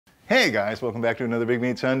Hey guys, welcome back to another Big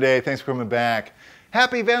Meat Sunday. Thanks for coming back.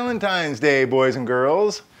 Happy Valentine's Day, boys and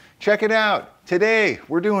girls. Check it out. Today,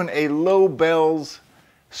 we're doing a Lobels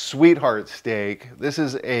sweetheart steak. This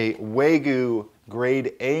is a Wagyu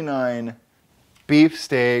grade A9 beef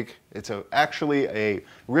steak. It's actually a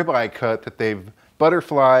ribeye cut that they've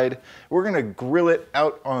butterflied. We're gonna grill it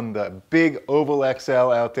out on the big oval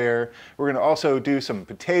XL out there. We're gonna also do some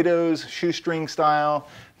potatoes, shoestring style,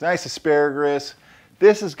 nice asparagus.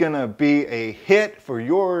 This is gonna be a hit for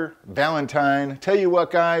your Valentine. Tell you what,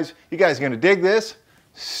 guys, you guys are gonna dig this.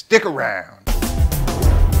 Stick around.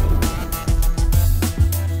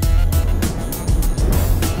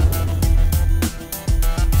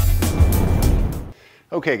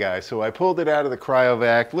 Okay guys, so I pulled it out of the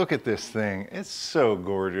cryovac. Look at this thing. It's so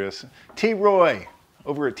gorgeous. T-Roy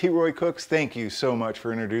over at T-Roy Cooks, thank you so much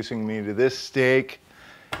for introducing me to this steak.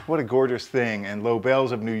 What a gorgeous thing. And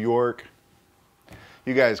Lobels of New York.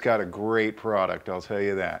 You guys got a great product, I'll tell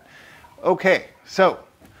you that. Okay, so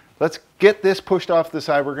let's get this pushed off the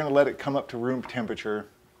side. We're gonna let it come up to room temperature.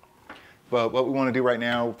 But what we wanna do right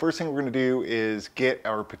now, first thing we're gonna do is get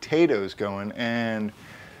our potatoes going. And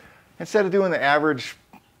instead of doing the average,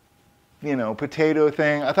 potato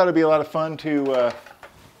thing, I thought it'd be a lot of fun to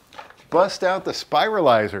bust out the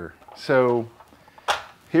spiralizer. So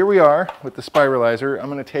here we are with the spiralizer. I'm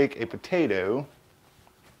gonna take a potato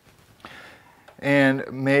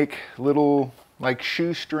and make little like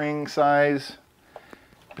shoestring size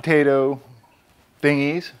potato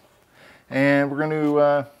thingies. And we're going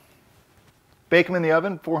to bake them in the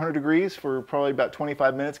oven, 400 degrees for probably about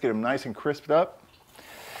 25 minutes, get them nice and crisped up.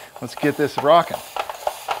 Let's get this rocking.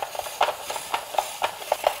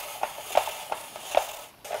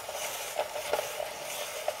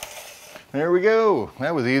 There we go.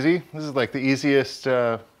 That was easy. This is like the easiest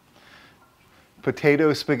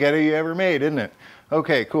potato spaghetti you ever made, isn't it?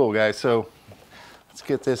 Okay, cool guys, so let's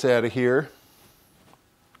get this out of here.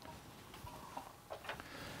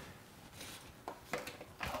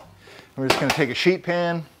 We're just gonna take a sheet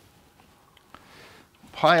pan,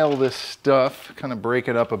 pile this stuff, kind of break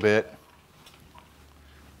it up a bit.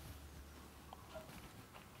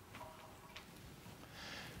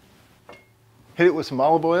 Hit it with some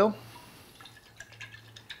olive oil.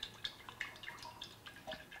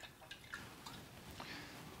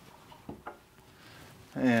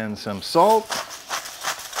 And some salt.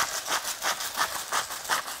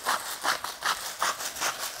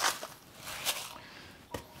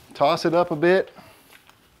 Toss it up a bit.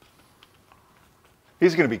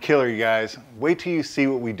 These are gonna be killer, you guys. Wait till you see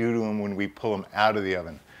what we do to them when we pull them out of the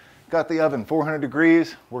oven. Got the oven 400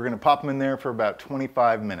 degrees. We're gonna pop them in there for about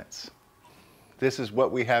 25 minutes. This is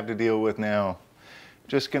what we have to deal with now.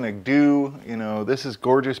 Just gonna do, this is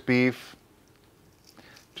gorgeous beef.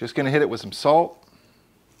 Just gonna hit it with some salt.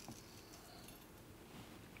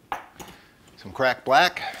 Some cracked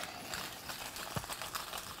black.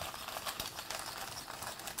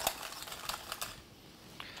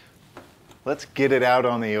 Let's get it out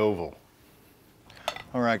on the oval.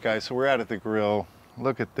 All right guys, so we're out at the grill.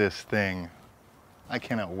 Look at this thing. I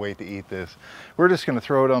cannot wait to eat this. We're just gonna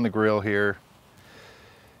throw it on the grill here.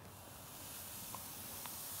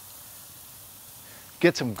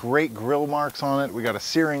 Get some great grill marks on it. We got a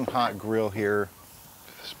searing hot grill here.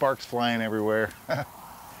 Sparks flying everywhere.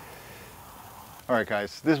 All right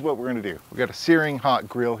guys, this is what we're gonna do. We got a searing hot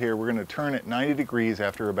grill here. We're gonna turn it 90 degrees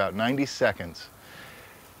after about 90 seconds.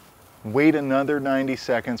 Wait another 90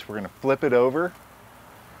 seconds. We're gonna flip it over.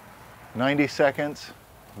 90 seconds,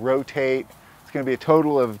 rotate. It's gonna be a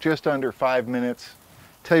total of just under 5 minutes.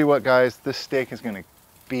 Tell you what guys, this steak is gonna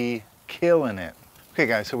be killing it. Okay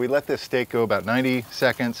guys, so we let this steak go about 90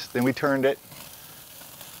 seconds, then we turned it.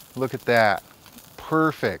 Look at that,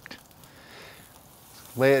 perfect.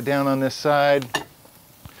 Lay it down on this side.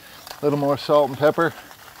 A little more salt and pepper.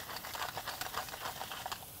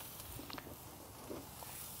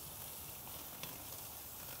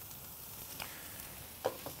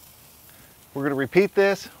 We're gonna repeat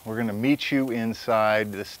this. We're gonna meet you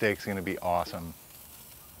inside. This steak's gonna be awesome.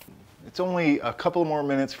 It's only a couple more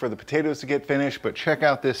minutes for the potatoes to get finished, but check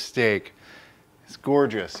out this steak. It's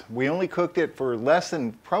gorgeous. We only cooked it for less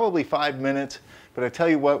than probably 5 minutes, but I tell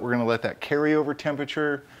you what, we're gonna let that carryover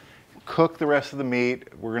temperature cook the rest of the meat.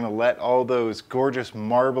 We're gonna let all those gorgeous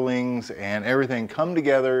marblings and everything come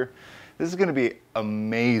together. This is gonna be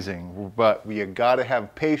amazing, but you gotta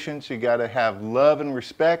have patience, you gotta have love and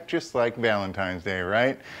respect, just like Valentine's Day,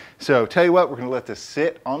 right? So tell you what, we're gonna let this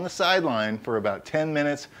sit on the sideline for about 10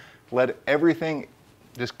 minutes, let everything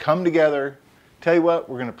just come together. Tell you what,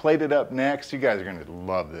 we're gonna plate it up next. You guys are gonna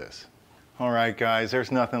love this. All right, guys,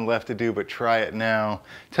 there's nothing left to do but try it now.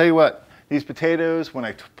 Tell you what, these potatoes, when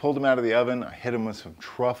I pulled them out of the oven, I hit them with some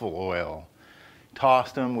truffle oil.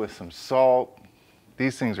 Tossed them with some salt.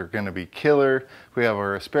 These things are gonna be killer. We have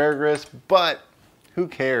our asparagus, but who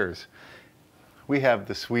cares? We have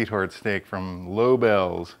the sweetheart steak from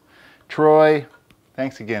Lobels. Troy,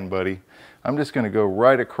 thanks again, buddy. I'm just gonna go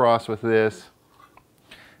right across with this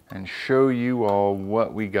and show you all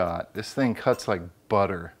what we got. This thing cuts like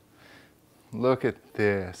butter. Look at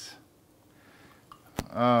this.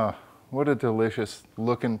 What a delicious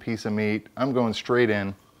looking piece of meat. I'm going straight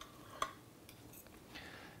in.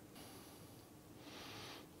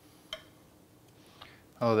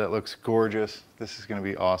 Oh, that looks gorgeous. This is gonna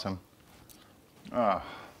be awesome. I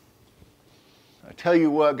tell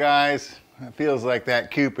you what, guys, it feels like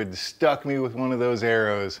that Cupid stuck me with one of those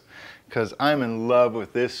arrows because I'm in love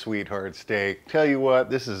with this sweetheart steak. Tell you what,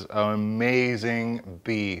 this is amazing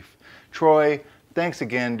beef. Troy, thanks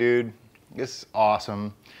again, dude. This is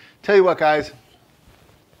awesome. Tell you what, guys,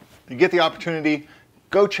 you get the opportunity,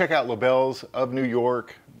 go check out Lobels of New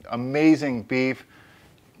York. Amazing beef.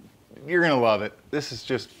 You're gonna love it. This is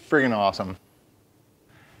just friggin' awesome.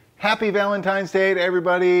 Happy Valentine's Day to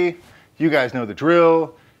everybody. You guys know the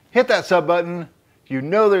drill. Hit that sub button. You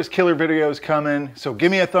know there's killer videos coming, so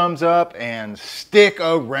give me a thumbs up and stick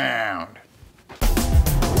around.